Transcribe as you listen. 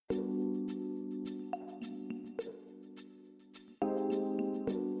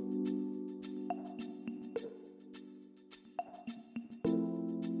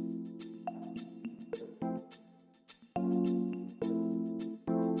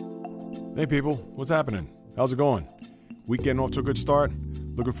Hey people, what's happening? How's it going? Week getting off to a good start?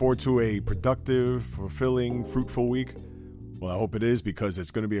 Looking forward to a productive, fulfilling, fruitful week? Well, I hope it is, because it's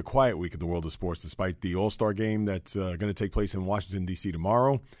going to be a quiet week in the world of sports despite the All-Star game that's going to take place in Washington, D.C.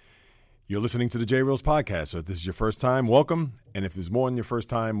 tomorrow. You're listening to the J-Reels podcast, so if this is your first time, welcome. And if there's more than your first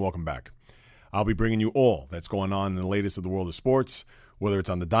time, welcome back. I'll be bringing you all that's going on in the latest of the world of sports, whether it's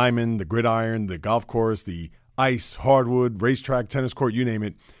on the diamond, the gridiron, the golf course, the ice, hardwood, racetrack, tennis court, you name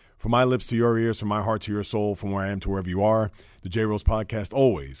it. From my lips to your ears, from my heart to your soul, from where I am to wherever you are, the J-Reels podcast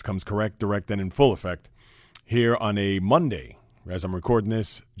always comes correct, direct, and in full effect here on a Monday, as I'm recording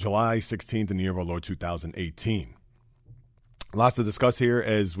this, July 16th in the year of our Lord 2018. Lots to discuss here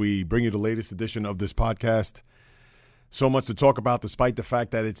as we bring you the latest edition of this podcast. So much to talk about despite the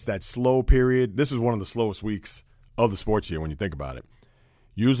fact that it's that slow period. This is one of the slowest weeks of the sports year when you think about it.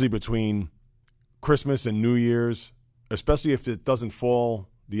 Usually between Christmas and New Year's, especially if it doesn't fall,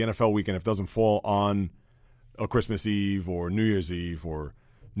 the NFL weekend, if it doesn't fall on a Christmas Eve or New Year's Eve or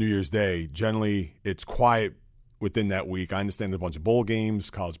New Year's Day, generally it's quiet within that week. I understand there's a bunch of bowl games,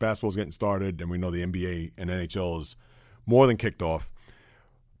 college basketball's getting started, and we know the NBA and NHL is more than kicked off.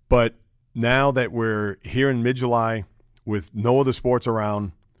 But now that we're here in mid-July with no other sports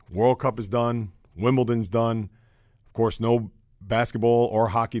around, World Cup is done, Wimbledon's done, of course no basketball or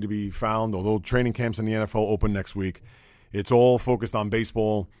hockey to be found, although training camps in the NFL open next week. It's all focused on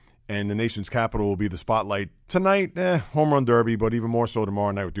baseball, and the nation's capital will be the spotlight. Tonight, home run derby, but even more so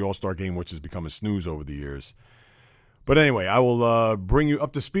tomorrow night with the All-Star game, which has become a snooze over the years. But anyway, I will bring you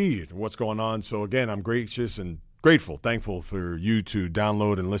up to speed on what's going on. So again, I'm gracious and grateful, thankful for you to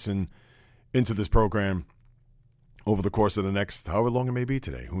download and listen into this program over the course of the next, however long it may be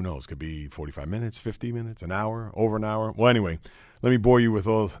today. Who knows? Could be 45 minutes, 50 minutes, an hour, over an hour. Well, anyway, let me with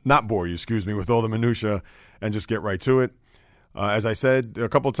all the minutia and just get right to it. As I said a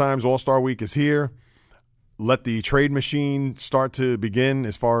couple of times, All-Star Week is here. Let the trade machine start to begin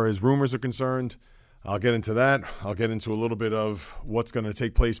as far as rumors are concerned. I'll get into that. I'll get into a little bit of what's going to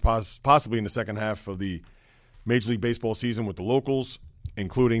take place possibly in the second half of the Major League Baseball season with the locals,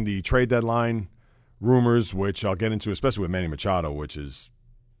 including the trade deadline rumors, which I'll get into, especially with Manny Machado, which is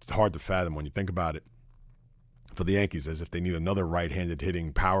hard to fathom when you think about it for the Yankees, as if they need another right-handed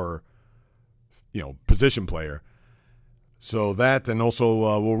hitting power, position player. So that, and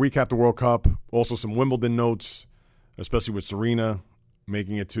also we'll recap the World Cup. Also some Wimbledon notes, especially with Serena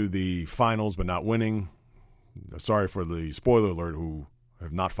making it to the finals but not winning. Sorry for the spoiler alert who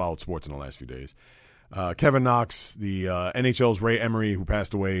have not followed sports in the last few days. Kevin Knox, the NHL's Ray Emery, who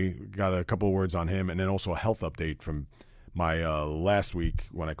passed away, got a couple of words on him, and then also a health update from my last week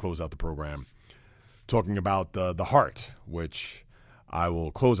when I closed out the program, talking about the heart, which I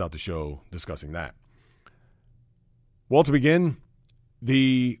will close out the show discussing that. Well, to begin,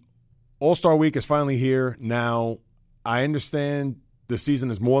 the All-Star Week is finally here. Now, I understand the season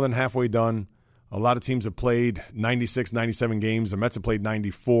is more than halfway done. A lot of teams have played 96, 97 games. The Mets have played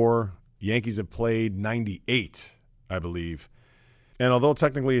 94. Yankees have played 98, I believe. And although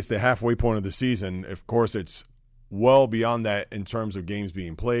technically it's the halfway point of the season, of course it's well beyond that in terms of games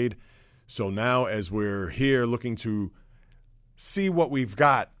being played. So now as we're here looking to see what we've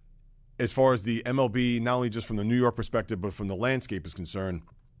got as far as the MLB, not only just from the New York perspective, but from the landscape is concerned,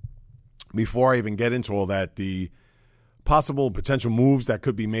 before I even get into all that, the possible potential moves that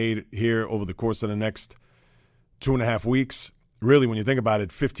could be made here over the course of the next 2.5 weeks, really when you think about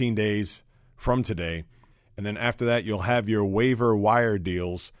it, 15 days from today. And then after that, you'll have your waiver wire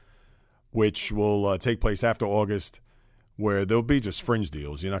deals, which will take place after August, where there'll be just fringe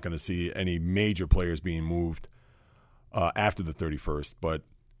deals. You're not going to see any major players being moved after the 31st, but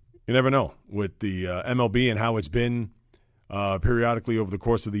you never know with the MLB and how it's been periodically over the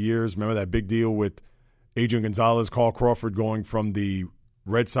course of the years. Remember that big deal with Adrian Gonzalez, Carl Crawford going from the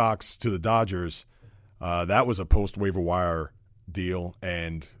Red Sox to the Dodgers? That was a post-waiver wire deal,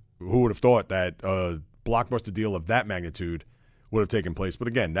 and who would have thought that a blockbuster deal of that magnitude would have taken place? But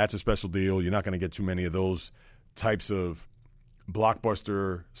again, that's a special deal. You're not going to get too many of those types of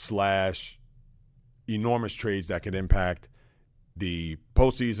blockbuster / enormous trades that could impact the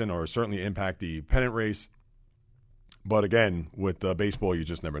postseason or certainly impact the pennant race. But again, with baseball, you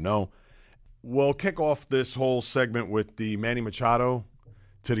just never know. We'll kick off this whole segment with the Manny Machado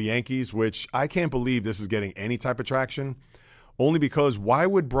to the Yankees, which I can't believe this is getting any type of traction, only because why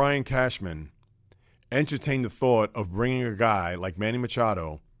would Brian Cashman entertain the thought of bringing a guy like Manny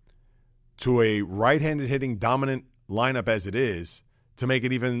Machado to a right-handed hitting dominant lineup as it is to make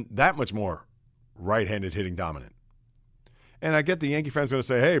it even that much more right-handed hitting dominant? And I get the Yankee fans going to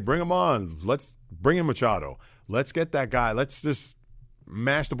say, hey, bring him on. Let's bring in Machado. Let's get that guy. Let's just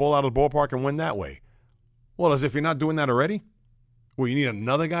mash the ball out of the ballpark and win that way. Well, as if you're not doing that already. Well, you need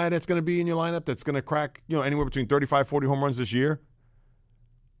another guy that's going to be in your lineup that's going to crack, anywhere between 35, 40 home runs this year.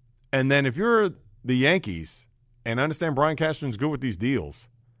 And then if you're the Yankees, and I understand Brian Cashman's good with these deals,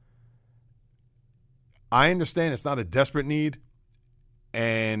 I understand it's not a desperate need,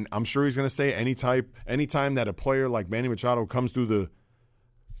 and I'm sure he's going to say anytime that a player like Manny Machado comes through the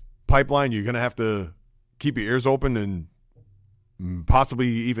pipeline, you're going to have to keep your ears open and possibly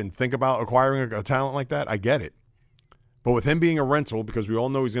even think about acquiring a talent like that. I get it. But with him being a rental, because we all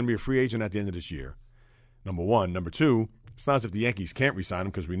know he's going to be a free agent at the end of this year, number one. Number two, it's not as if the Yankees can't re-sign him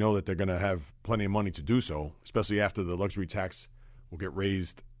because we know that they're going to have plenty of money to do so, especially after the luxury tax will get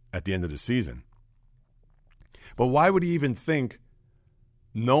raised at the end of the season. But why would he even think,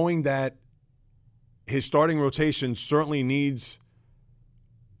 knowing that his starting rotation certainly needs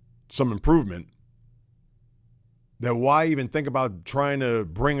some improvement, that why even think about trying to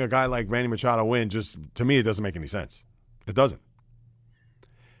bring a guy like Manny Machado in? Just, to me, it doesn't make any sense. It doesn't.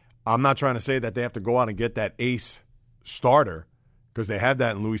 I'm not trying to say that they have to go out and get that ace starter because they have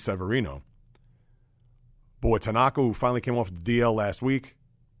that in Luis Severino. But with Tanaka, who finally came off the DL last week,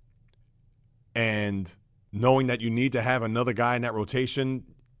 and knowing that you need to have another guy in that rotation,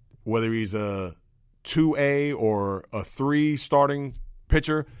 whether he's a 2A or a 3 starting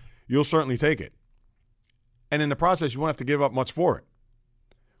pitcher, you'll certainly take it. And in the process, you won't have to give up much for it.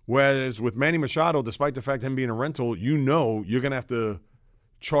 Whereas with Manny Machado, despite the fact him being a rental, you're going to have to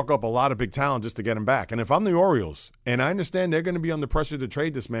chalk up a lot of big talent just to get him back. And if I'm the Orioles, and I understand they're going to be under pressure to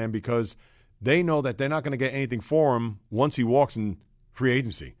trade this man because they know that they're not going to get anything for him once he walks in free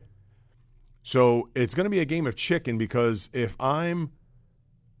agency. So it's going to be a game of chicken, because if I'm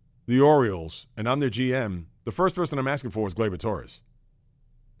the Orioles and I'm their GM, the first person I'm asking for is Gleyber Torres.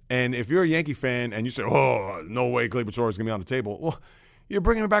 And if you're a Yankee fan and you say, oh, no way Gleyber Torres is going to be on the table, well, you're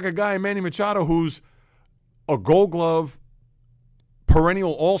bringing back a guy, Manny Machado, who's a Gold Glove,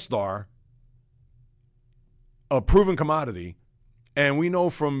 perennial all-star, a proven commodity, and we know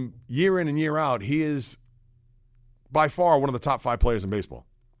from year in and year out he is by far one of the top 5 players in baseball.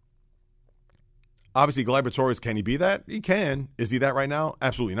 Obviously, Gleyber Torres, can he be that? He can. Is he that right now?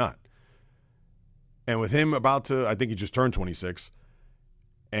 Absolutely not. And with him about to, I think he just turned 26,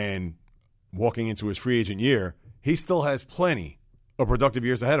 and walking into his free agent year, he still has plenty of productive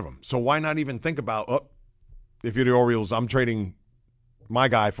years ahead of him. So why not even think about, if you're the Orioles, I'm trading my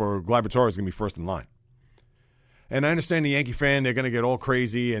guy for Gleyber Torres, is going to be first in line. And I understand the Yankee fan, they're going to get all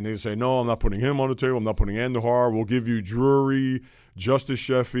crazy, and they say, no, I'm not putting him on the table. I'm not putting Andujar. We'll give you Drury, Justice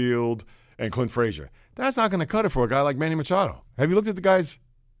Sheffield, and Clint Frazier. That's not going to cut it for a guy like Manny Machado. Have you looked at the guy's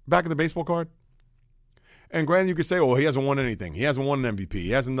back of the baseball card? And granted, you could say, he hasn't won anything. He hasn't won an MVP.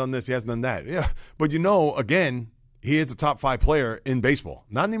 He hasn't done this. He hasn't done that. Yeah, but again, he is a top 5 player in baseball.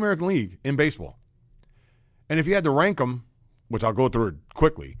 Not in the American League, in baseball. And if you had to rank them, which I'll go through it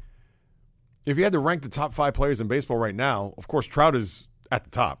quickly, if you had to rank the top 5 players in baseball right now, of course, Trout is at the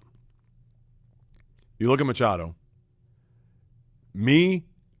top. You look at Machado. Me,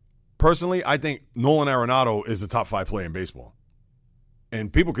 personally, I think Nolan Arenado is the top 5 player in baseball.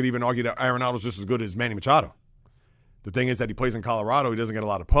 And people could even argue that Arenado's just as good as Manny Machado. The thing is that he plays in Colorado. He doesn't get a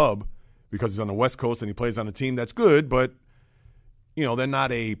lot of pub because he's on the West Coast and he plays on a team that's good, but, they're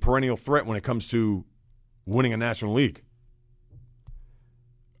not a perennial threat when it comes to winning a National League.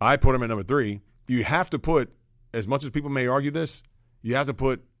 I put him at number 3. You have to put, as much as people may argue this, you have to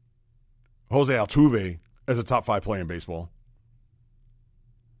put Jose Altuve as a top 5 player in baseball.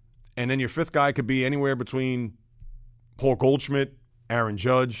 And then your 5th guy could be anywhere between Paul Goldschmidt, Aaron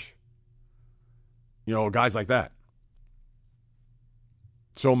Judge, guys like that.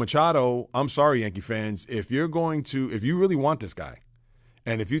 So Machado, I'm sorry, Yankee fans, if you really want this guy,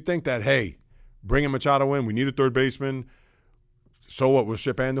 and if you think that, hey, bringing Machado in, we need a third baseman, so what, we'll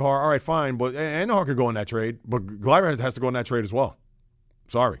ship Andujar? All right, fine, but Andujar could go in that trade, but Gleyber has to go in that trade as well.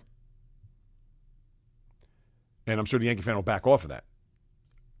 Sorry. And I'm sure the Yankee fan will back off of that.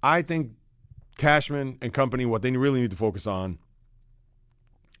 I think Cashman and company, what they really need to focus on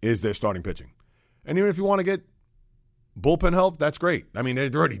is their starting pitching. And even if you want to get bullpen help, that's great. I mean,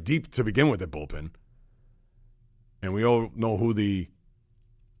 they're already deep to begin with at bullpen. And we all know who the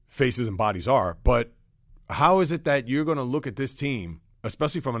faces and bodies are. But how is it that you're going to look at this team,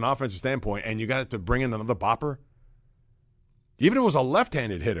 especially from an offensive standpoint, and you got to bring in another bopper? Even if it was a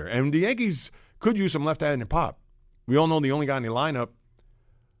left-handed hitter. And the Yankees could use some left-handed pop. We all know the only guy in the lineup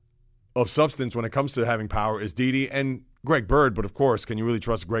of substance when it comes to having power is Didi and Greg Bird, but of course, can you really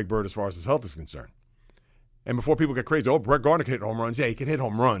trust Greg Bird as far as his health is concerned? And before people get crazy, Brett Gardner can hit home runs. Yeah, he can hit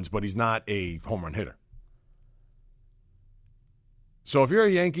home runs, but he's not a home run hitter. So if you're a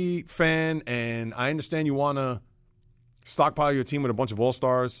Yankee fan, and I understand you want to stockpile your team with a bunch of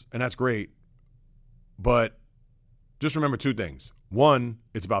all-stars, and that's great, but just remember two things. One,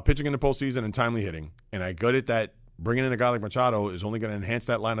 it's about pitching in the postseason and timely hitting, and I get it that bringing in a guy like Machado is only going to enhance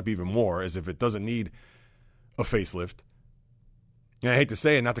that lineup even more, as if it doesn't need a facelift. And I hate to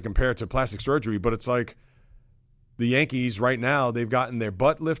say it, not to compare it to plastic surgery, but it's like the Yankees right now, they've gotten their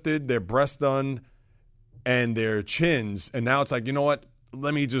butt lifted, their breasts done, and their chins, and now it's like, you know what?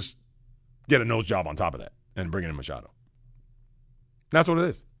 Let me just get a nose job on top of that and bring in Machado. That's what it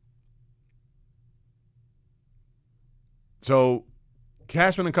is. So,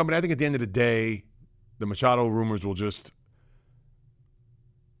 Cashman and company, I think at the end of the day, the Machado rumors will just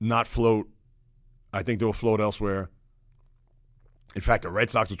not float. I think they'll float elsewhere. In fact, the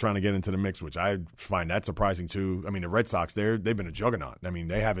Red Sox are trying to get into the mix, which I find that surprising too. I mean, the Red Sox, they've been a juggernaut. I mean,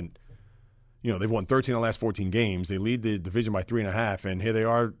 they haven't, they've won 13 of the last 14 games. They lead the division by 3.5, and here they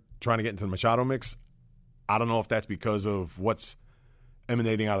are trying to get into the Machado mix. I don't know if that's because of what's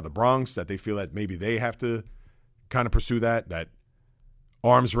emanating out of the Bronx, that they feel that maybe they have to kind of pursue that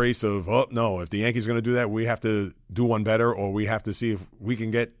arms race of, oh, no, if the Yankees are going to do that, we have to do one better, or we have to see if we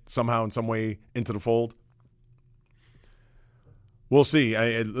can get somehow in some way into the fold. We'll see.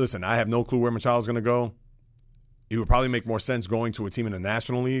 Listen, I have no clue where Machado's going to go. It would probably make more sense going to a team in the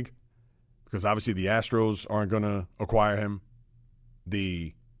National League, because obviously the Astros aren't going to acquire him.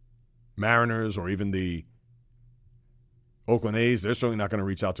 The Mariners or even the Oakland A's, they're certainly not going to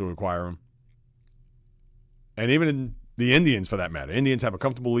reach out to acquire him. And even the Indians, for that matter. Indians have a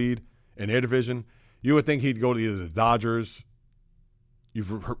comfortable lead in their division. You would think he'd go to either the Dodgers. You've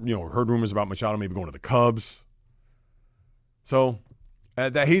heard rumors about Machado maybe going to the Cubs. So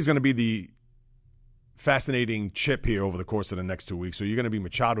that he's going to be the fascinating chip here over the course of the next 2 weeks. So you're going to be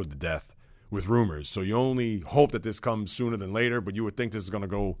Machado to death with rumors. So you only hope that this comes sooner than later, but you would think this is going to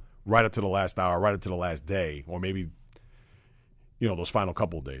go right up to the last hour, right up to the last day, or maybe, those final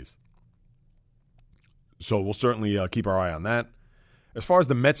couple of days. So we'll certainly keep our eye on that. As far as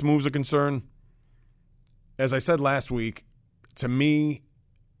the Mets moves are concerned, as I said last week, to me,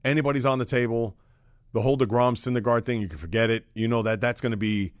 anybody's on the table. The whole DeGrom Syndergaard thing, you can forget it. You know that's going to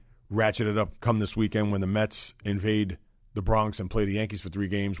be ratcheted up come this weekend when the Mets invade the Bronx and play the Yankees for 3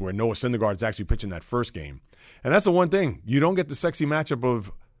 games, where Noah Syndergaard is actually pitching that first game. And that's the one thing. You don't get the sexy matchup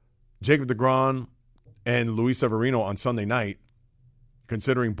of Jacob DeGrom and Luis Severino on Sunday night,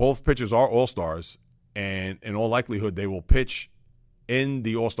 considering both pitchers are all-stars, and in all likelihood they will pitch in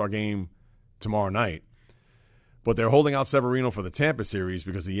the All-Star game tomorrow night. But they're holding out Severino for the Tampa series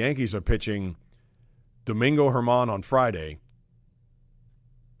because the Yankees are pitching Domingo Germán on Friday,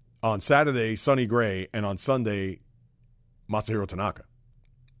 on Saturday, Sonny Gray, and on Sunday, Masahiro Tanaka.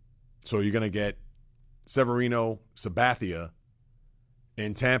 So you're going to get Severino, Sabathia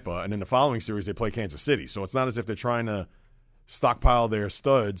in Tampa, and in the following series they play Kansas City. So it's not as if they're trying to stockpile their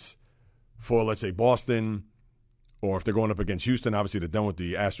studs for, let's say, Boston, or if they're going up against Houston. Obviously, they're done with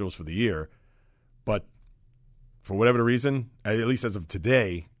the Astros for the year. But for whatever the reason, at least as of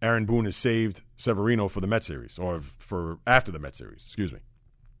today, Aaron Boone has saved Severino for the Mets series, or for after the Mets series, excuse me.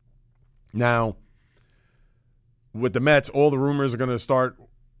 Now, with the Mets, all the rumors are going to start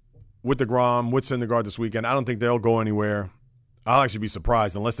with DeGrom, with Syndergaard this weekend. I don't think they'll go anywhere. I'll actually be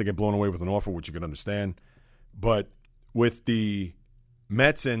surprised unless they get blown away with an offer, which you can understand. But with the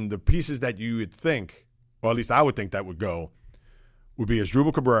Mets and the pieces that you would think, or at least I would think that would go, would be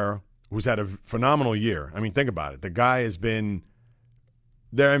Asdrubal Cabrera, who's had a phenomenal year. I mean, think about it. The guy has been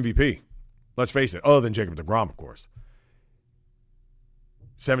their MVP. Let's face it, other than Jacob DeGrom, of course.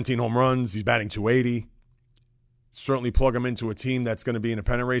 17 home runs. He's batting .280. Certainly plug him into a team that's going to be in a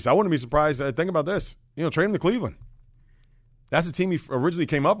pennant race. I wouldn't be surprised. Think about this. Trade him to Cleveland. That's the team he originally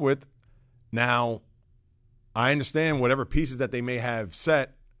came up with. Now, I understand whatever pieces that they may have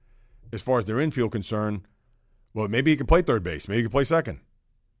set as far as their infield concern. Well, maybe he can play third base. Maybe he can play second.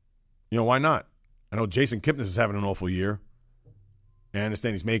 Why not? I know Jason Kipnis is having an awful year. And I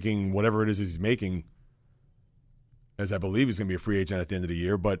understand he's making whatever it is he's making, as I believe he's going to be a free agent at the end of the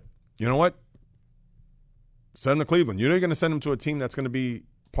year. But you know what? Send him to Cleveland. You're going to send him to a team that's going to be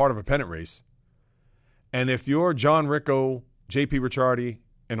part of a pennant race. And if you're John Ricco, J.P. Ricciardi,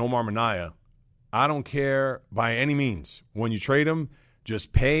 and Omar Minaya, I don't care by any means. When you trade him,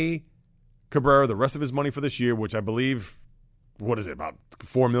 just pay Cabrera the rest of his money for this year, which I believe, about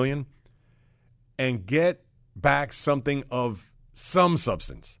 $4 million, and get back something of some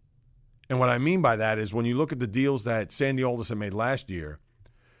substance. And what I mean by that is when you look at the deals that Sandy Alderson made last year,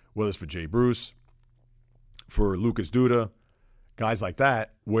 whether it's for Jay Bruce, for Lucas Duda, guys like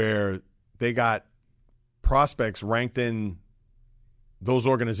that, where they got prospects ranked in those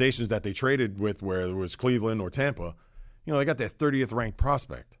organizations that they traded with, where it was Cleveland or Tampa, they got their 30th ranked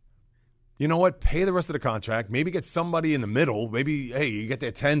prospect. You know what? Pay the rest of the contract. Maybe get somebody in the middle. Maybe, hey, you get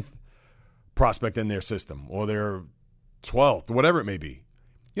their 10th prospect in their system or their 12th, whatever it may be.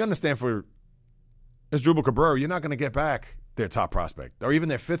 You understand, for Asdrubal Cabrera, you're not going to get back their top prospect or even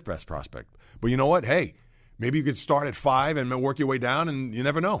their 5th best prospect. But you know what? Hey, maybe you could start at 5 and work your way down, and you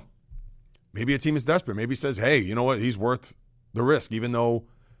never know. Maybe a team is desperate. Maybe says, hey, you know what? He's worth the risk, even though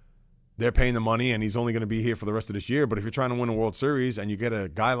they're paying the money and he's only going to be here for the rest of this year. But if you're trying to win a World Series and you get a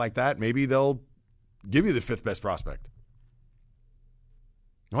guy like that, maybe they'll give you the 5th best prospect.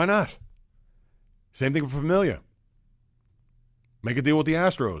 Why not? Same thing for Familia. Make a deal with the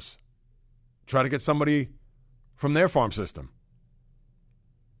Astros. Try to get somebody from their farm system.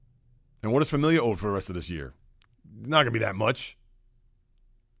 And what does Familia owe for the rest of this year? Not going to be that much.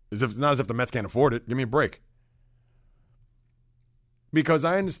 Not as if the Mets can't afford it. Give me a break. Because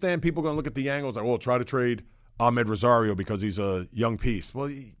I understand people are going to look at the angles like, well, try to trade Ahmed Rosario because he's a young piece. Well,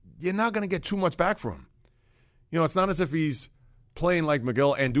 you're not going to get too much back from him. It's not as if he's playing like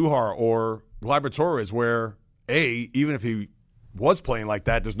Miguel Andujar or Gleyber Torres, where, even if he was playing like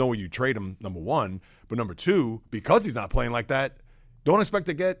that, there's no way you trade him, number one. But number two, because he's not playing like that, don't expect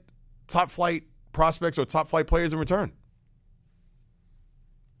to get top-flight prospects or top-flight players in return.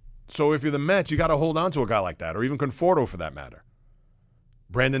 So if you're the Mets, you got to hold on to a guy like that, or even Conforto for that matter.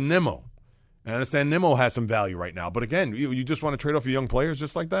 Brandon Nimmo. I understand Nimmo has some value right now, but again, you just want to trade off your young players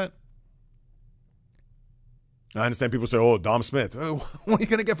just like that? I understand people say, oh, Dom Smith. What are you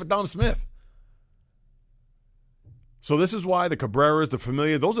going to get for Dom Smith? So this is why the Cabreras, the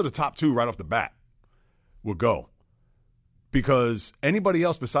Familia, those are the top 2 right off the bat will go. Because anybody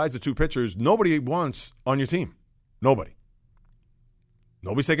else besides the 2 pitchers, nobody wants on your team. Nobody.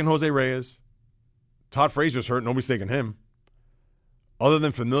 Nobody's taking Jose Reyes. Todd Frazier's hurt. Nobody's taking him. Other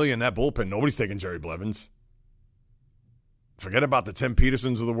than Familia and that bullpen, nobody's taking Jerry Blevins. Forget about the Tim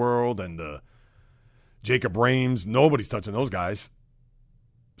Petersons of the world and the Jacob Rames. Nobody's touching those guys.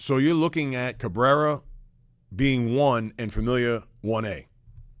 So you're looking at Cabrera being 1 and Familia 1A.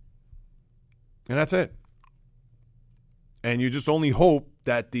 And that's it. And you just only hope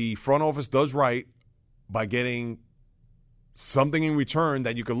that the front office does right by getting something in return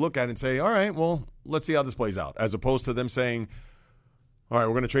that you can look at and say, all right, well, let's see how this plays out. As opposed to them saying, all right,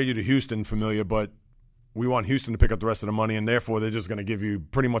 we're going to trade you to Houston, Familia, but we want Houston to pick up the rest of the money, and therefore they're just going to give you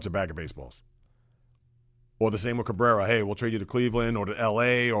pretty much a bag of baseballs. Or the same with Cabrera. Hey, we'll trade you to Cleveland or to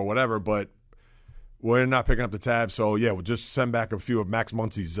L.A. or whatever, but we're not picking up the tab, so yeah, we'll just send back a few of Max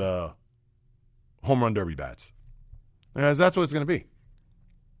Muncy's home run derby bats. As that's what it's going to be.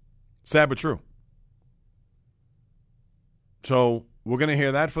 Sad but true. So we're going to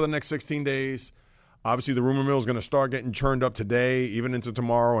hear that for the next 16 days. Obviously, the rumor mill is going to start getting churned up today, even into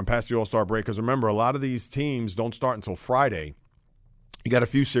tomorrow and past the All-Star break. Because remember, a lot of these teams don't start until Friday. You got a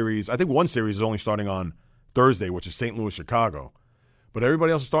few series. I think one series is only starting on Thursday, which is St. Louis, Chicago. But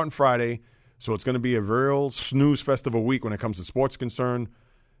everybody else is starting Friday. So it's going to be a real snooze fest of a week when it comes to sports concern.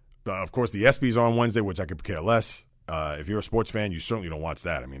 Of course, the ESPYs are on Wednesday, which I could care less. If you're a sports fan, you certainly don't watch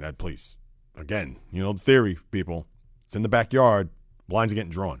that. I mean, please. Again, the theory, people. It's in the backyard. Blinds are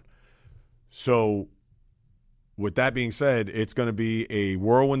getting drawn. So with that being said, it's going to be a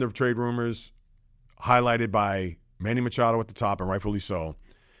whirlwind of trade rumors highlighted by Manny Machado at the top, and rightfully so.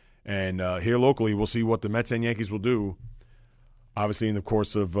 And here locally, we'll see what the Mets and Yankees will do, obviously, in the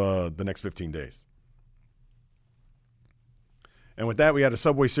course of the next 15 days. And with that, we had a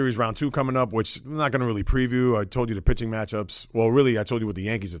Subway Series Round 2 coming up, which I'm not going to really preview. I told you the pitching matchups. Well, really, I told you what the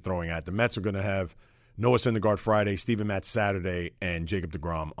Yankees are throwing at. The Mets are going to have Noah Syndergaard Friday, Steven Matz Saturday, and Jacob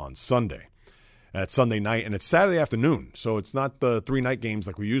deGrom on Sunday. That's Sunday night, and it's Saturday afternoon, so it's not the 3-night games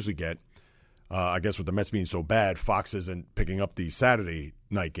like we usually get. I guess with the Mets being so bad, Fox isn't picking up the Saturday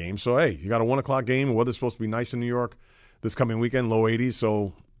night game. So, hey, you got a 1 o'clock game. The weather's supposed to be nice in New York this coming weekend, low 80s.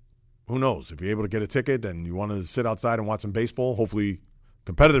 So who knows? If you're able to get a ticket and you want to sit outside and watch some baseball, hopefully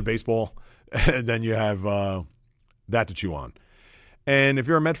competitive baseball, then you have that to chew on. And if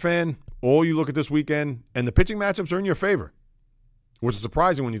you're a Met fan, all you look at this weekend, and the pitching matchups are in your favor, which is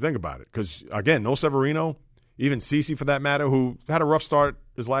surprising when you think about it. Because, again, no Severino, even CeCe for that matter, who had a rough start,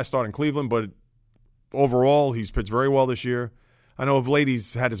 his last start in Cleveland, but overall he's pitched very well this year. I know of late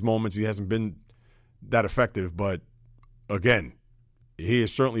he's had his moments. He hasn't been that effective, but, again, he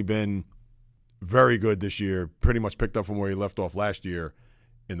has certainly been very good this year, pretty much picked up from where he left off last year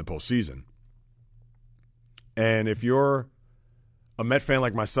in the postseason. And if you're a Met fan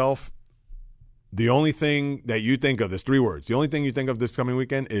like myself, the only thing that you think of, there's 3 words. The only thing you think of this coming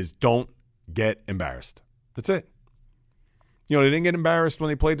weekend is don't get embarrassed. That's it. They didn't get embarrassed when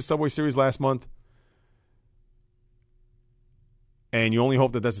they played the Subway Series last month. And you only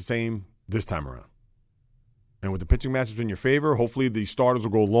hope that that's the same this time around. And with the pitching matchups in your favor, hopefully the starters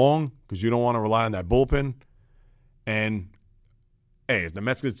will go long because you don't want to rely on that bullpen. And, hey, if the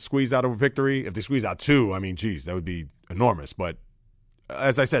Mets get squeezed out of a victory, if they squeeze out 2, I mean, geez, that would be enormous. But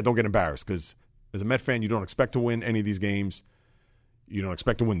as I said, don't get embarrassed because as a Met fan, you don't expect to win any of these games. You don't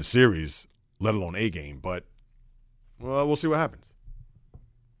expect to win the series, let alone a game. But, well, we'll see what happens.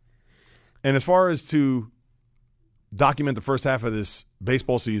 And as far as to document the first half of this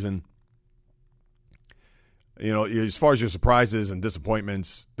baseball season, as far as your surprises and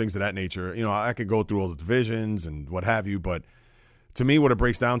disappointments, things of that nature, I could go through all the divisions and what have you. But to me, what it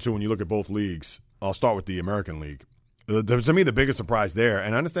breaks down to when you look at both leagues, I'll start with the American League. To me, the biggest surprise there,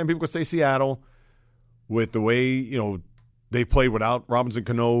 and I understand people could say Seattle with the way, they played without Robinson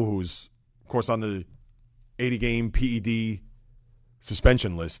Cano, who's, of course, on the 80-game PED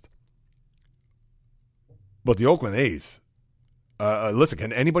suspension list. But the Oakland A's, listen,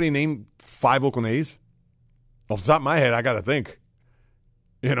 can anybody name 5 Oakland A's? Off the top of my head, I got to think.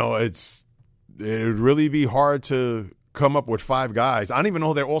 It would really be hard to come up with 5 guys. I don't even know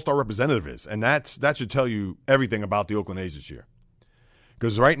who their all-star representative is, and that should tell you everything about the Oakland A's this year.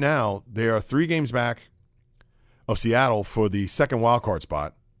 Because right now, they are 3 games back of Seattle for the second wild card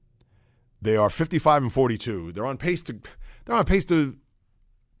spot. They are 55-42. They're on pace to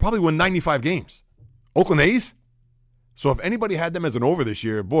probably win 95 games. Oakland A's? So if anybody had them as an over this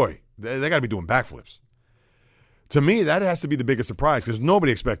year, boy, they got to be doing backflips. To me, that has to be the biggest surprise because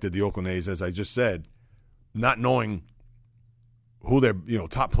nobody expected the Oakland A's, as I just said, not knowing who their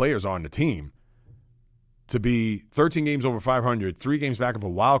top players are on the team, to be 13 games over 500, 3 games back of a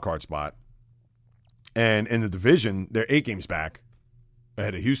wild card spot, and in the division, they're 8 games back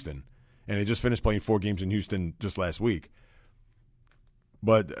ahead of Houston, and they just finished playing 4 games in Houston just last week.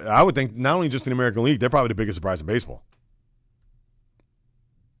 But I would think not only just in the American League, they're probably the biggest surprise in baseball.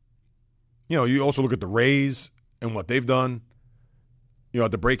 You also look at the Rays and what they've done.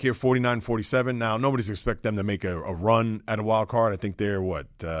 At the break here, 49-47. Now, nobody's expect them to make a run at a wild card. I think they're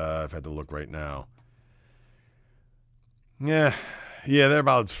I've had to look right now. Yeah, they're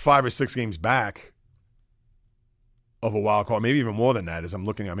about 5 or 6 games back of a wild card, maybe even more than that. As I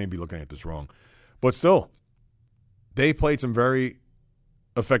may be looking at this wrong. But still, they played some very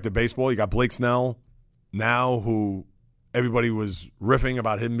effective baseball. You got Blake Snell now, who everybody was riffing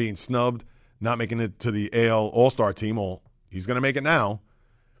about him being snubbed, not making it to the AL All-Star team. Well, he's going to make it now,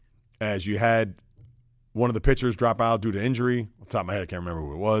 as you had one of the pitchers drop out due to injury. Off the top of my head, I can't remember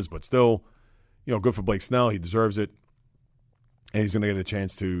who it was, but still, good for Blake Snell. He deserves it, and he's going to get a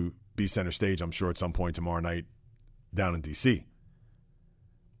chance to be center stage, I'm sure, at some point tomorrow night down in D.C.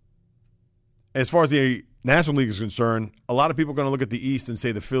 As far as the National League is concerned, a lot of people are going to look at the East and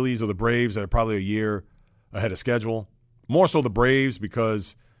say the Phillies or the Braves are probably a year ahead of schedule. More so the Braves,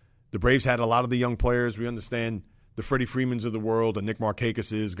 because the Braves had a lot of the young players. We understand the Freddie Freemans of the world, the Nick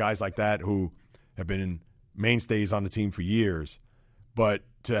Markakises, guys like that who have been mainstays on the team for years. But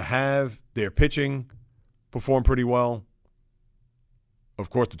to have their pitching perform pretty well, of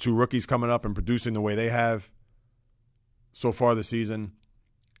course, the 2 rookies coming up and producing the way they have so far this season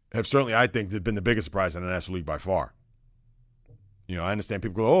have certainly, I think, been the biggest surprise in the National League by far. I understand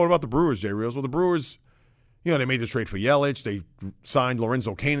people go, what about the Brewers, Jay Reels? Well, the Brewers, they made the trade for Yelich. They signed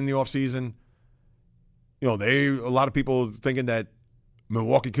Lorenzo Cain in the offseason. A lot of people thinking that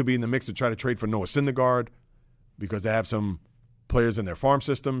Milwaukee could be in the mix to try to trade for Noah Syndergaard because they have some players in their farm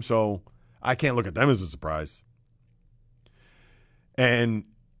system. So I can't look at them as a surprise. And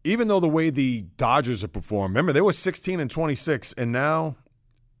even though the way the Dodgers have performed, remember, they were 16-26, and now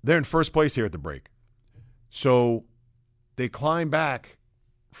they're in first place here at the break. So they climb back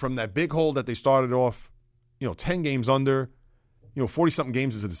from that big hole that they started off, 10 games under, 40-something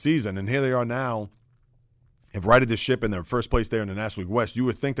games into the season, and here they are now, have righted the ship in their first place there in the National League West. You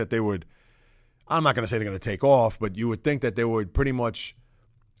would think that they would, I'm not going to say they're going to take off, but you would think that they would pretty much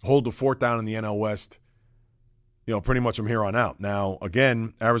hold the fort down in the NL West, pretty much from here on out. Now,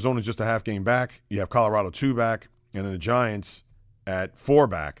 again, Arizona's just a half game back. You have Colorado 2 back, and then the Giants at 4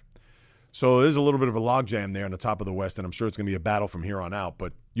 back. So there's a little bit of a logjam there on the top of the West, and I'm sure it's going to be a battle from here on out.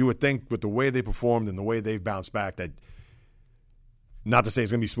 But you would think with the way they performed and the way they've bounced back that, not to say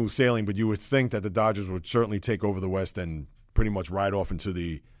it's going to be smooth sailing, but you would think that the Dodgers would certainly take over the West and pretty much ride off into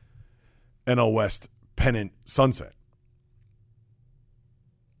the NL West pennant sunset.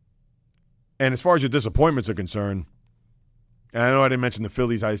 And as far as your disappointments are concerned, and I know I didn't mention the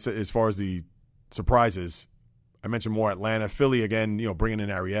Phillies as far as the surprises. I mentioned more Atlanta. Philly, again, bringing in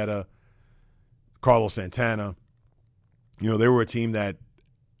Arrieta, Carlos Santana. They were a team that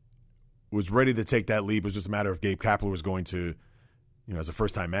was ready to take that leap. It was just a matter of Gabe Kapler was going to, as a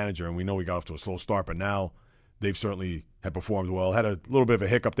first-time manager, and we know we got off to a slow start, but now they've certainly had performed well. Had a little bit of a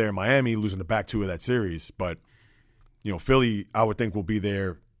hiccup there in Miami, losing the back two of that series, but, Philly, I would think, will be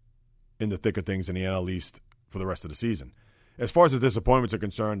there in the thick of things in the NL East for the rest of the season. As far as the disappointments are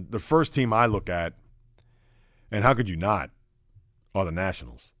concerned, the first team I look at, and how could you not, are the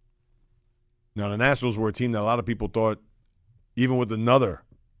Nationals. Now, the Nationals were a team that a lot of people thought, even with another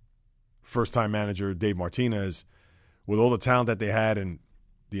first-time manager, Dave Martinez, with all the talent that they had and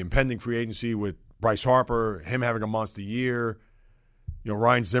the impending free agency with Bryce Harper, him having a monster year,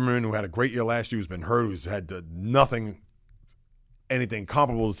 Ryan Zimmerman, who had a great year last year, who's been hurt, who's had anything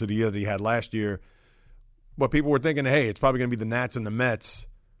comparable to the year that he had last year. But people were thinking, hey, it's probably going to be the Nats and the Mets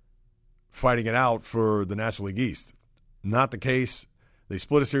fighting it out for the National League East. Not the case. They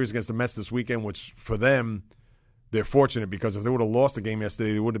split a series against the Mets this weekend, which for them, they're fortunate because if they would have lost the game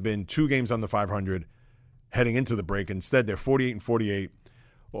yesterday, it would have been 2 games under 500 heading into the break. Instead, they're 48-48,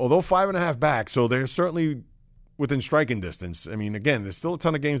 although 5.5 back, so they're certainly within striking distance. I mean, again, there's still a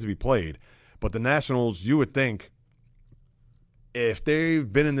ton of games to be played, but the Nationals, you would think, if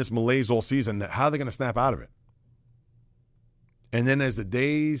they've been in this malaise all season, how are they going to snap out of it? And then as the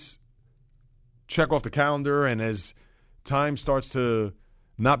days check off the calendar and as time starts to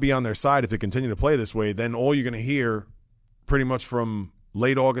not be on their side if they continue to play this way, then all you're going to hear pretty much from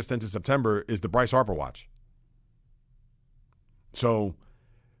late August into September is the Bryce Harper watch. So,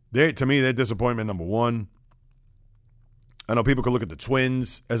 to me, they're disappointment number one. I know people could look at the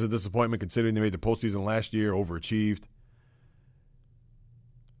Twins as a disappointment considering they made the postseason last year, overachieved.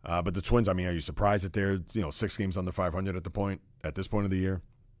 But the Twins, are you surprised that they're 6 games under 500 at this point of the year?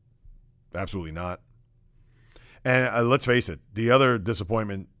 Absolutely not. And let's face it, the other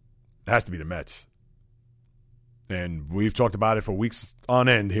disappointment has to be the Mets. And we've talked about it for weeks on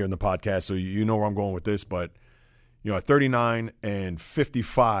end here in the podcast, so you know where I'm going with this. But, at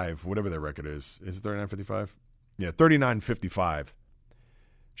 39-55, whatever their record is it 39-55? Yeah, 39-55,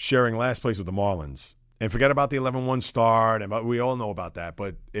 sharing last place with the Marlins. And forget about the 11-1 start, and we all know about that.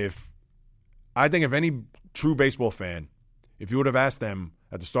 But I think if any true baseball fan, if you would have asked them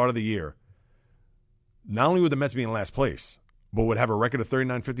at the start of the year, not only would the Mets be in last place, but would have a record of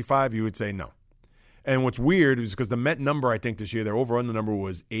 39-55, you would say no. And what's weird is because the Met number, I think, this year, their over-under number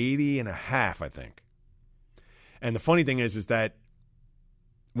was 80.5, I think. And the funny thing is that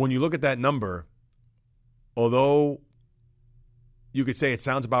when you look at that number, although you could say it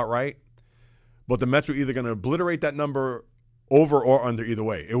sounds about right, but the Mets were either going to obliterate that number over or under either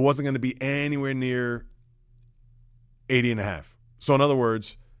way. It wasn't going to be anywhere near 80.5. So in other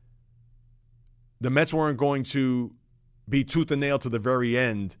words, the Mets weren't going to be tooth and nail to the very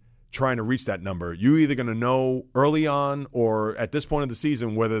end trying to reach that number. You're either going to know early on or at this point of the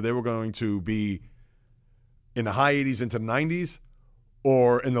season whether they were going to be in the high 80s into the 90s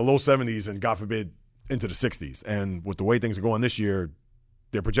or in the low 70s and, God forbid, into the 60s. And with the way things are going this year,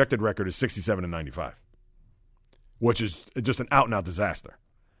 their projected record is 67-95, which is just an out-and-out disaster.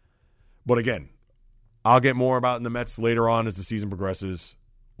 But again, I'll get more about the Mets later on as the season progresses.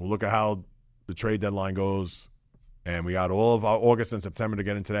 We'll look at how the trade deadline goes, and we got all of August and September to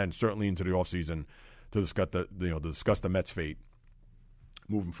get into that, and certainly into the offseason to discuss the Mets' fate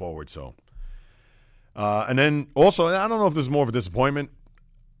moving forward. So, and then also, I don't know if this is more of a disappointment.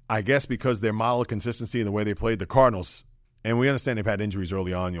 I guess because their model of consistency and the way they played, the Cardinals. And we understand they've had injuries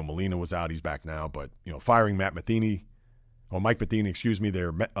early on. Molina was out. He's back now. But, firing Mike Matheny,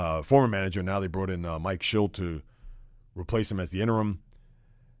 their former manager. Now they brought in Mike Schill to replace him as the interim.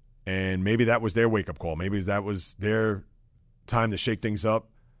 And maybe that was their wake-up call. Maybe that was their time to shake things up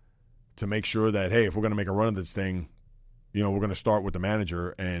to make sure that, hey, if we're going to make a run of this thing, we're going to start with the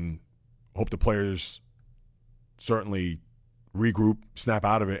manager and hope the players certainly regroup, snap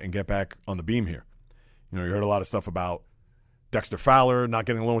out of it, and get back on the beam here. You heard a lot of stuff about Dexter Fowler not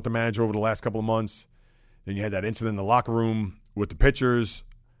getting along with the manager over the last couple of months. Then you had that incident in the locker room with the pitchers.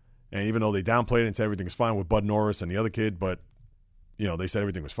 And even though they downplayed it and said everything was fine with Bud Norris and the other kid, but, they said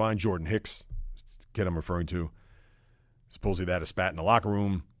everything was fine. Jordan Hicks, the kid I'm referring to, supposedly they had a spat in the locker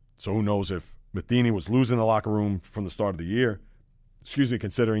room. So who knows if Matheny was losing the locker room from the start of the year.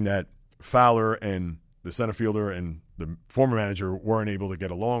 Considering that Fowler and the center fielder and the former manager weren't able to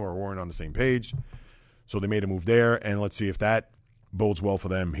get along or weren't on the same page. So they made a move there, and let's see if that bodes well for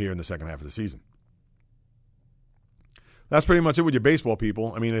them here in the second half of the season. That's pretty much it with your baseball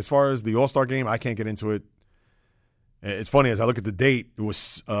people. As far as the All-Star game, I can't get into it. It's funny, as I look at the date, it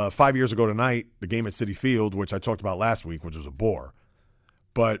was 5 years ago tonight, the game at Citi Field, which I talked about last week, which was a bore.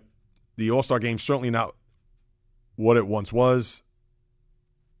 But the All-Star game certainly not what it once was.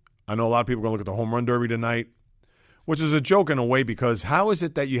 I know a lot of people are going to look at the home run derby tonight, which is a joke in a way because how is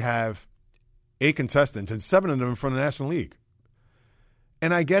it that you have 8 contestants and 7 of them from the National League?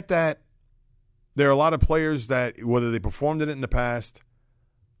 And I get that there are a lot of players that, whether they performed in it in the past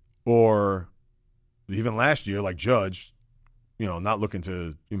or even last year, like Judge, not looking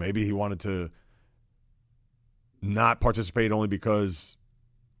to, maybe he wanted to not participate only because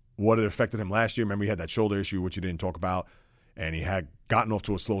what it affected him last year. Remember, he had that shoulder issue, which he didn't talk about, and he had gotten off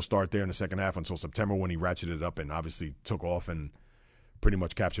to a slow start there in the second half until September when he ratcheted it up and obviously took off and pretty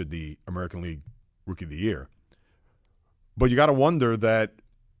much captured the American League Rookie of the Year. But you got to wonder that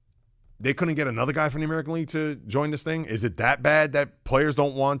they couldn't get another guy from the American League to join this thing. Is it that bad that players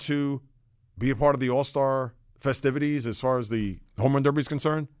don't want to be a part of the All-Star festivities as far as the home run derby is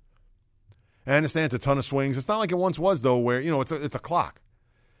concerned? I understand it's a ton of swings. It's not like it once was, though, where, it's a clock.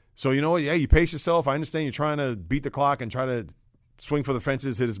 So, you know what? Yeah, you pace yourself. I understand you're trying to beat the clock and try to swing for the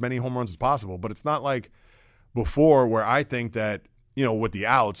fences, hit as many home runs as possible. But it's not like before where I think that, with the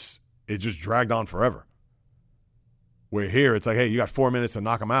outs, it just dragged on forever. Where here, it's like, hey, you got 4 minutes to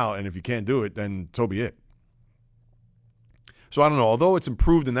knock them out, and if you can't do it, then so be it. So I don't know. Although it's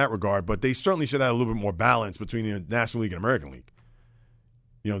improved in that regard, but they certainly should have a little bit more balance between the National League and American League.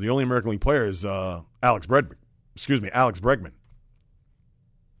 The only American League player is Alex Bregman.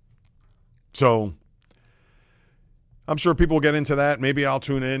 So I'm sure people will get into that. Maybe I'll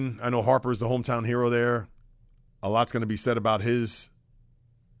tune in. I know Harper's the hometown hero there. A lot's going to be said about his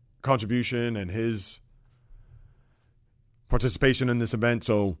contribution and his participation in this event.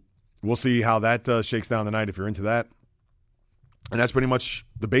 So we'll see how that shakes down tonight if you're into that. And that's pretty much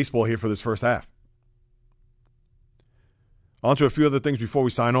the baseball here for this first half. On to a few other things before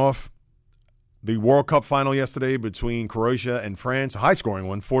we sign off. The World Cup final yesterday between Croatia and France, a high-scoring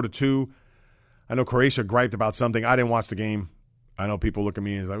one, 4-2. I know Croatia griped about something. I didn't watch the game. I know people look at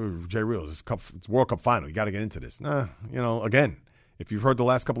me and like, Jay Reels, it's World Cup final. You got to get into this. Again, if you've heard the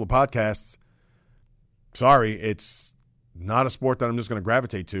last couple of podcasts, sorry, it's not a sport that I'm just going to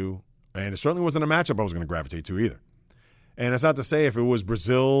gravitate to. And it certainly wasn't a matchup I was going to gravitate to either. And it's not to say if it was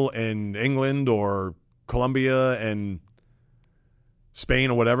Brazil and England or Colombia and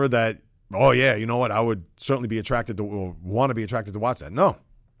Spain or whatever that, oh, yeah, you know what, I would certainly be attracted to or want to be attracted to watch that. No.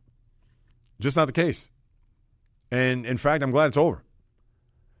 Just not the case. And, in fact, I'm glad it's over.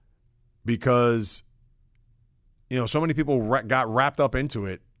 Because, so many people got wrapped up into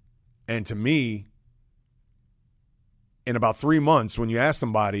it. And to me, in about 3 months, when you ask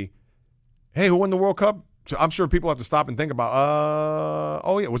somebody, hey, who won the World Cup? I'm sure people have to stop and think about,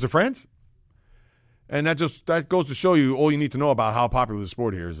 oh, yeah, was it France? And that goes to show you all you need to know about how popular the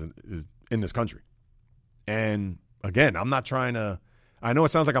sport here is in this country. And, again, I'm not trying to – I know it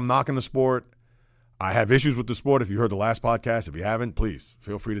sounds like I'm knocking the sport. I have issues with the sport. If you heard the last podcast, if you haven't, please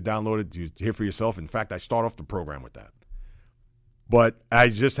feel free to download it to hear for yourself. In fact, I start off the program with that. But I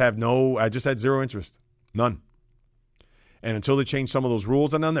just had zero interest. None. And until they change some of those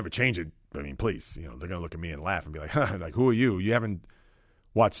rules, and they'll never change it. I mean, please, they're going to look at me and laugh and be like, like, who are you? You haven't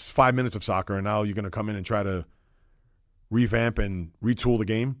watched 5 minutes of soccer, and now you're going to come in and try to revamp and retool the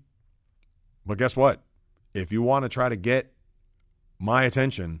game. But guess what? If you want to try to get my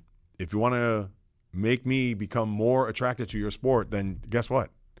attention, if you want to make me become more attracted to your sport, then guess what?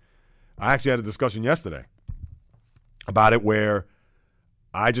 I actually had a discussion yesterday about it where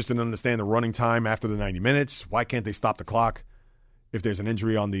I just didn't understand the running time after the 90 minutes. Why can't they stop the clock if there's an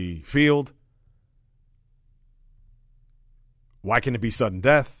injury on the field? Why can't it be sudden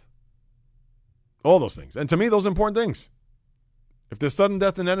death? All those things. And to me, those are important things. If there's sudden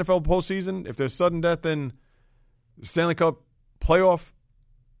death in NFL postseason, if there's sudden death in Stanley Cup playoff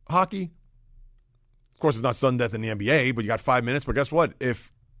hockey, of course it's not sudden death in the NBA, but you got 5 minutes. But guess what?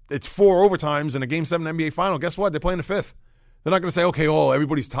 If it's 4 overtimes in a Game 7 NBA final, guess what? They're playing the fifth. They're not going to say, okay,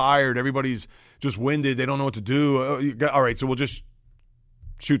 everybody's tired. Everybody's just winded. They don't know what to do. All right, so we'll just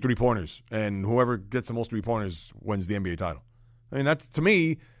shoot 3-pointers. And whoever gets the most 3-pointers wins the NBA title. I mean, to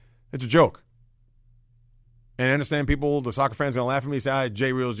me, it's a joke. And I understand the soccer fans, are going to laugh at me and say,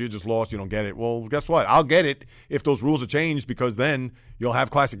 Jay Reels, you just lost. You don't get it. Well, guess what? I'll get it if those rules are changed because then you'll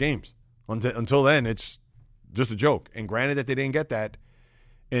have classic games. Until then, it's just a joke. And granted that they didn't get that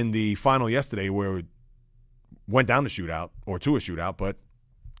in the final yesterday where it went down to a shootout, but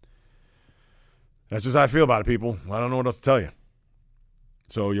that's just how I feel about it, people. I don't know what else to tell you.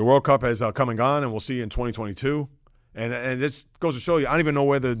 So your World Cup has come and gone, and we'll see you in 2022. And this goes to show you, I don't even know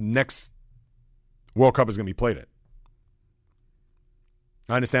where the next World Cup is going to be played at.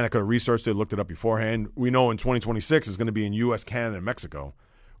 I understand I could have researched it, looked it up beforehand. We know in 2026 it's going to be in U.S., Canada, and Mexico,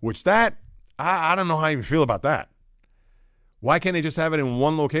 which I don't know how I even feel about that. Why can't they just have it in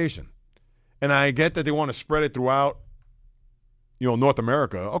one location? And I get that they want to spread it throughout, North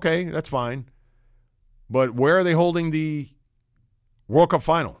America. Okay, that's fine. But where are they holding the World Cup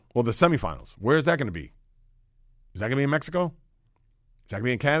final or the semifinals? Where is that going to be? Is that going to be in Mexico? Is that going to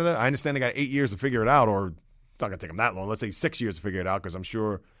be in Canada? I understand they got 8 years to figure it out, or it's not going to take them that long. Let's say 6 years to figure it out, because I'm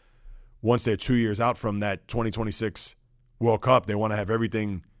sure once they're 2 years out from that 2026 World Cup, they want to have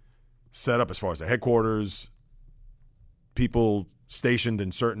everything set up as far as the headquarters, people stationed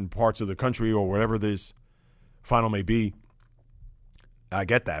in certain parts of the country or wherever this final may be. I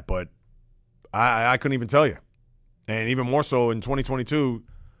get that, but I couldn't even tell you. And even more so in 2022,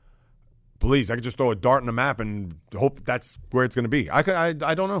 please, I could just throw a dart in the map and hope that's where it's going to be. I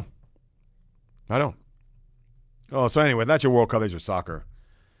don't know. I don't. Oh, so anyway, that's your World Cup. That's your soccer.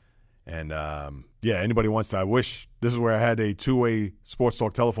 And, anybody wants to, I wish this is where I had a two-way sports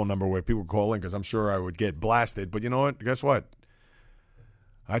talk telephone number where people call in, because I'm sure I would get blasted. But you know what? Guess what?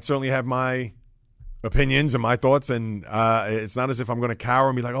 I'd certainly have my opinions and my thoughts, and it's not as if I'm going to cower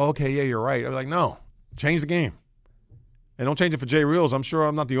and be like, oh, okay, yeah, you're right. I'm like, no, change the game. And don't change it for Jay Reels. I'm sure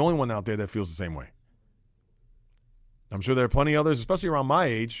I'm not the only one out there that feels the same way. I'm sure there are plenty of others, especially around my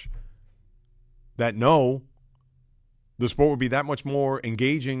age, that know the sport would be that much more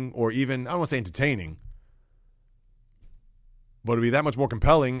engaging, or even, I don't want to say entertaining, but it would be that much more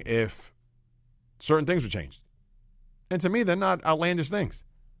compelling if certain things were changed. And to me, they're not outlandish things.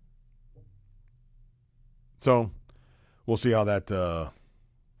 So we'll see how that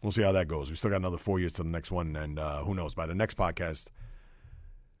goes. We still got another 4 years to the next one, and who knows? By the next podcast,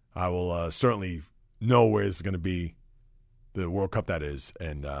 I will certainly know where it's going to be, the World Cup that is,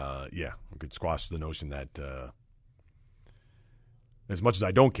 and we could squash the notion that as much as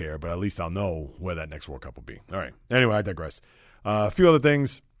I don't care, but at least I'll know where that next World Cup will be. All right. Anyway, I digress. A few other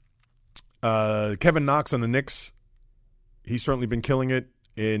things. Kevin Knox on the Knicks. He's certainly been killing it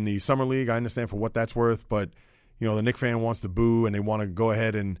in the Summer League. I understand for what that's worth, but, the Knicks fan wants to boo, and they want to go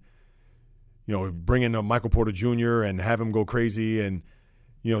ahead and, bring in Michael Porter Jr. and have him go crazy and,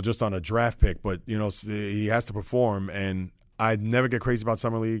 just on a draft pick. But, he has to perform, and I never get crazy about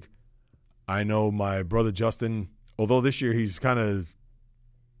Summer League. I know my brother Justin, although this year he's kind of,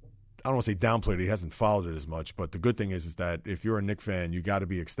 I don't want to say downplayed it, he hasn't followed it as much, but the good thing is that if you're a Knicks fan, you got to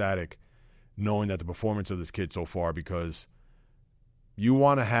be ecstatic knowing that the performance of this kid so far, because you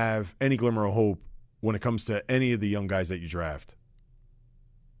want to have any glimmer of hope when it comes to any of the young guys that you draft.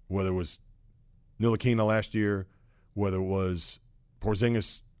 Whether it was Ntilikina last year, whether it was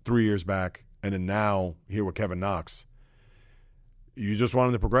Porzingis 3 years back, and then now here with Kevin Knox. You just want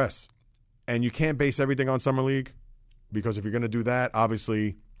him to progress. And you can't base everything on Summer League, because if you're going to do that,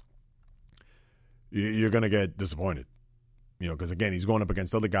 obviously you're going to get disappointed. Because, again, he's going up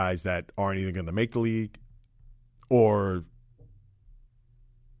against other guys that aren't either going to make the league or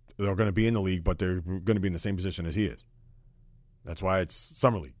they're going to be in the league, but they're going to be in the same position as he is. That's why it's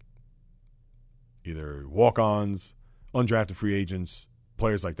Summer League. Either walk-ons, undrafted free agents,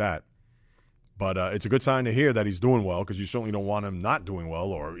 players like that. But it's a good sign to hear that he's doing well, because you certainly don't want him not doing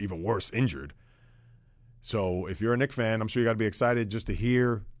well, or even worse, injured. So if you're a Knicks fan, I'm sure you got to be excited just to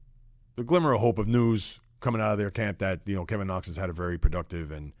hear the glimmer of hope of news coming out of their camp that, Kevin Knox has had a very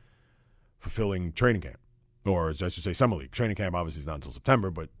productive and fulfilling training camp. Or, I should say, Summer League. Training camp obviously is not until September,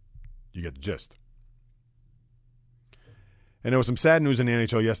 but you get the gist. And there was some sad news in the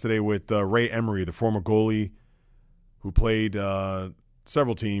NHL yesterday with Ray Emery, the former goalie who played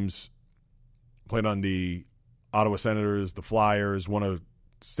several teams, played on the Ottawa Senators, the Flyers, won a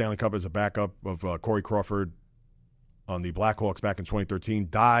Stanley Cup as a backup of Corey Crawford on the Blackhawks back in 2013,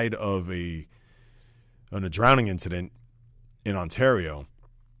 died of a drowning incident in Ontario.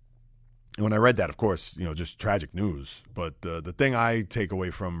 And when I read that, of course, just tragic news. But the thing I take away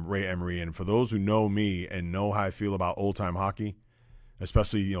from Ray Emery, and for those who know me and know how I feel about old-time hockey,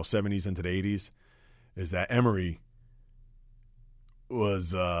 especially, 70s into the 80s, is that Emery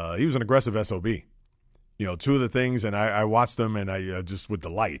was he was an aggressive SOB. Two of the things, and I watched them, and I just with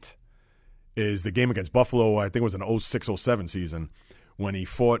delight, is the game against Buffalo. I think it was an 06-07 season when he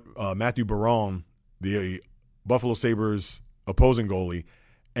fought Matthew Baron, the Buffalo Sabres opposing goalie,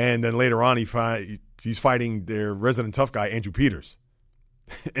 and then later on he's fighting their resident tough guy, Andrew Peters,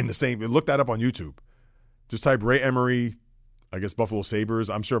 in the same. Look that up on YouTube. Just type Ray Emery, I guess Buffalo Sabres.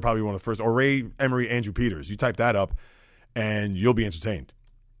 I'm sure probably one of the first, or Ray Emery, Andrew Peters. You type that up, and you'll be entertained.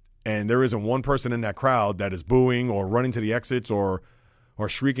 And there isn't one person in that crowd that is booing or running to the exits or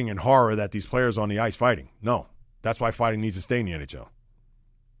shrieking in horror that these players on the ice fighting. No, that's why fighting needs to stay in the NHL.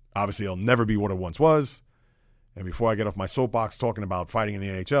 Obviously, it'll never be what it once was. And before I get off my soapbox talking about fighting in the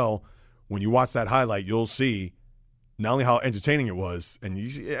NHL, when you watch that highlight, you'll see not only how entertaining it was, and you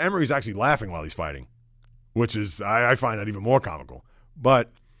see, Emery's actually laughing while he's fighting, which is, I find that even more comical.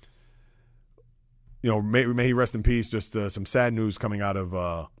 But, may he rest in peace. Just some sad news coming out of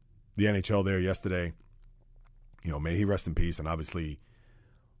the NHL there yesterday. May he rest in peace. And obviously,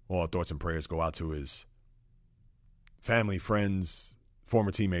 all our thoughts and prayers go out to his family, friends,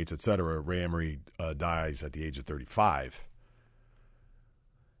 former teammates, etc. Ray Emery dies at the age of 35.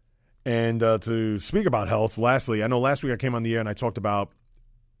 And to speak about health, lastly, I know last week I came on the air and I talked about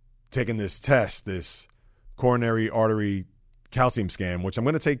taking this test, this coronary artery calcium scan, which I'm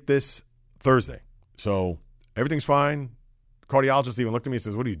going to take this Thursday. So everything's fine. Cardiologist even looked at me and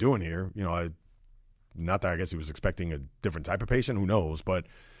says, "What are you doing here?" Not that I guess he was expecting a different type of patient. Who knows? But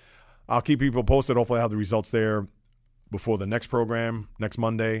I'll keep people posted. Hopefully I'll have the results there before the next program, next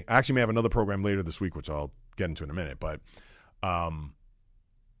Monday. I actually may have another program later this week, which I'll get into in a minute. But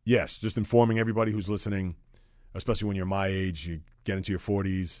yes, just informing everybody who's listening, especially when you're my age, you get into your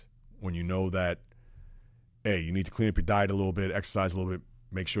 40s, when you know that, hey, you need to clean up your diet a little bit, exercise a little bit,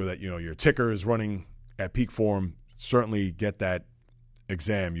 make sure that, your ticker is running at peak form. Certainly get that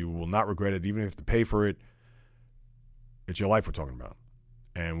exam. You will not regret it, even if you have to pay for it. It's your life we're talking about.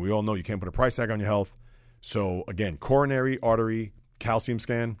 And we all know you can't put a price tag on your health. So, again, coronary artery calcium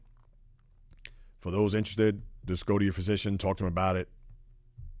scan. For those interested, just go to your physician, talk to them about it.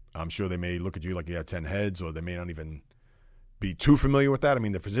 I'm sure they may look at you like you have 10 heads, or they may not even be too familiar with that. I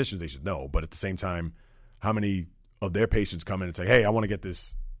mean, the physicians, they should know. But at the same time, how many of their patients come in and say, "Hey, I want to get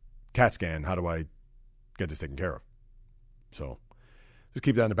this CAT scan. How do I get this taken care of?" So just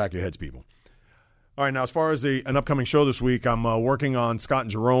keep that in the back of your heads, people. All right, now as far as an upcoming show this week, I'm working on Scott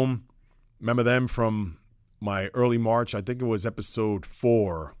and Jerome. Remember them from my early March? I think it was episode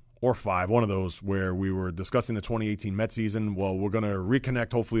 4 or 5, one of those, where we were discussing the 2018 Met season. Well, we're going to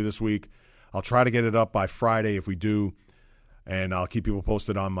reconnect hopefully this week. I'll try to get it up by Friday if we do, and I'll keep people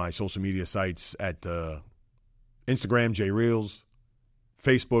posted on my social media sites at Instagram, JReels,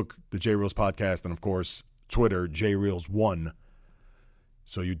 Facebook, the JReels Podcast, and, of course, Twitter, JReels1.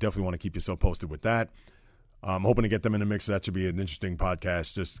 So you definitely want to keep yourself posted with that. I'm hoping to get them in the mix. That should be an interesting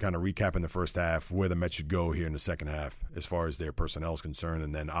podcast, just kind of recapping the first half, where the Mets should go here in the second half as far as their personnel is concerned,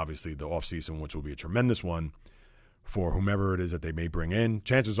 and then obviously the offseason, which will be a tremendous one for whomever it is that they may bring in.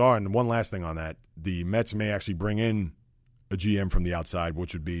 Chances are, and one last thing on that, the Mets may actually bring in a GM from the outside,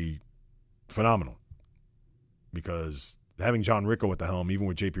 which would be phenomenal, because having John Ricco at the helm, even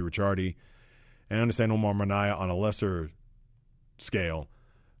with J.P. Ricciardi, and I understand Omar Minaya on a lesser scale,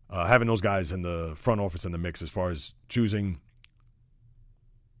 having those guys in the front office in the mix as far as choosing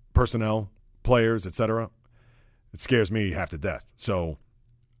personnel, players, etc., it scares me half to death. So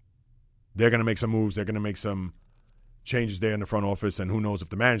they're going to make some moves. They're going to make some changes there in the front office, and who knows if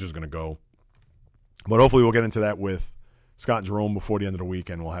the manager's going to go. But hopefully we'll get into that with Scott and Jerome before the end of the week,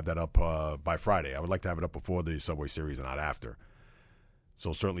 and we'll have that up by Friday. I would like to have it up before the Subway Series and not after.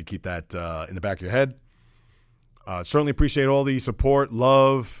 So certainly keep that in the back of your head. Certainly appreciate all the support,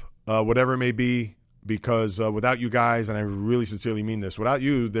 love, whatever it may be, because without you guys, and I really sincerely mean this, without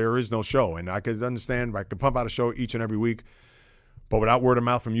you, there is no show. And I could understand, I could pump out a show each and every week, but without word of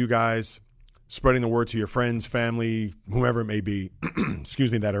mouth from you guys, spreading the word to your friends, family, whomever it may be,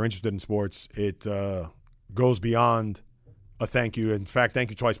 excuse me, that are interested in sports, it goes beyond a thank you. In fact, thank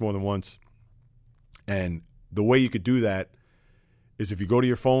you twice more than once. And the way you could do that is if you go to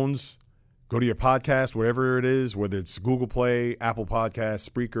your phones, go to your podcast, wherever it is, whether it's Google Play, Apple Podcasts,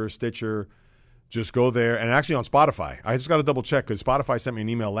 Spreaker, Stitcher, just go there. And actually on Spotify, I just got to double check, because Spotify sent me an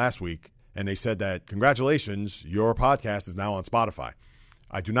email last week and they said that, congratulations, your podcast is now on Spotify.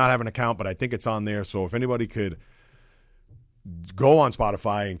 I do not have an account, but I think it's on there. So if anybody could go on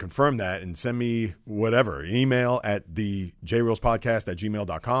Spotify and confirm that and send me whatever, email at the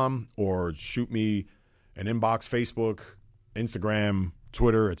jreelspodcast@gmail.com, or shoot me an inbox, Facebook, Instagram,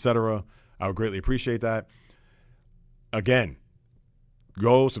 Twitter, etc. I would greatly appreciate that. Again,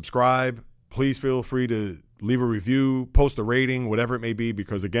 go subscribe. Please feel free to leave a review, post a rating, whatever it may be,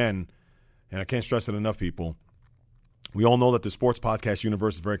 because again, and I can't stress it enough, people, we all know that the sports podcast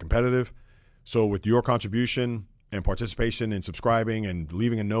universe is very competitive. So with your contribution and participation in subscribing and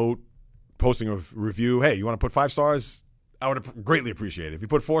leaving a note, posting a review, hey, you want to put 5 stars? I would greatly appreciate it. If you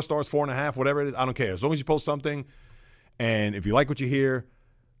put 4 stars, 4.5, whatever it is, I don't care. As long as you post something, and if you like what you hear,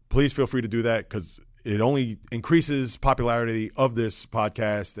 please feel free to do that, because it only increases popularity of this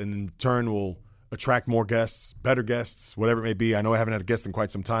podcast, and in turn will attract more guests, better guests, whatever it may be. I know I haven't had a guest in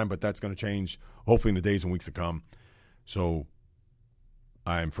quite some time, but that's going to change hopefully in the days and weeks to come. So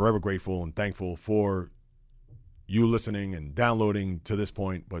I'm forever grateful and thankful for you listening and downloading to this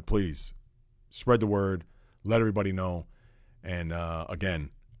point. But please spread the word. let everybody know. And again,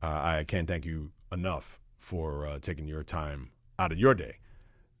 I can't thank you enough for taking your time out of your day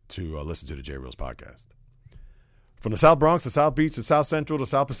to listen to the J Reels podcast. From the South Bronx, the South Beach, the South Central, the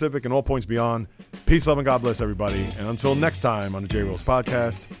South Pacific, and all points beyond, peace, love, and God bless everybody. And until next time on the J Reels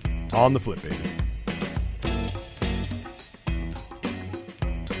podcast, on the flip, baby.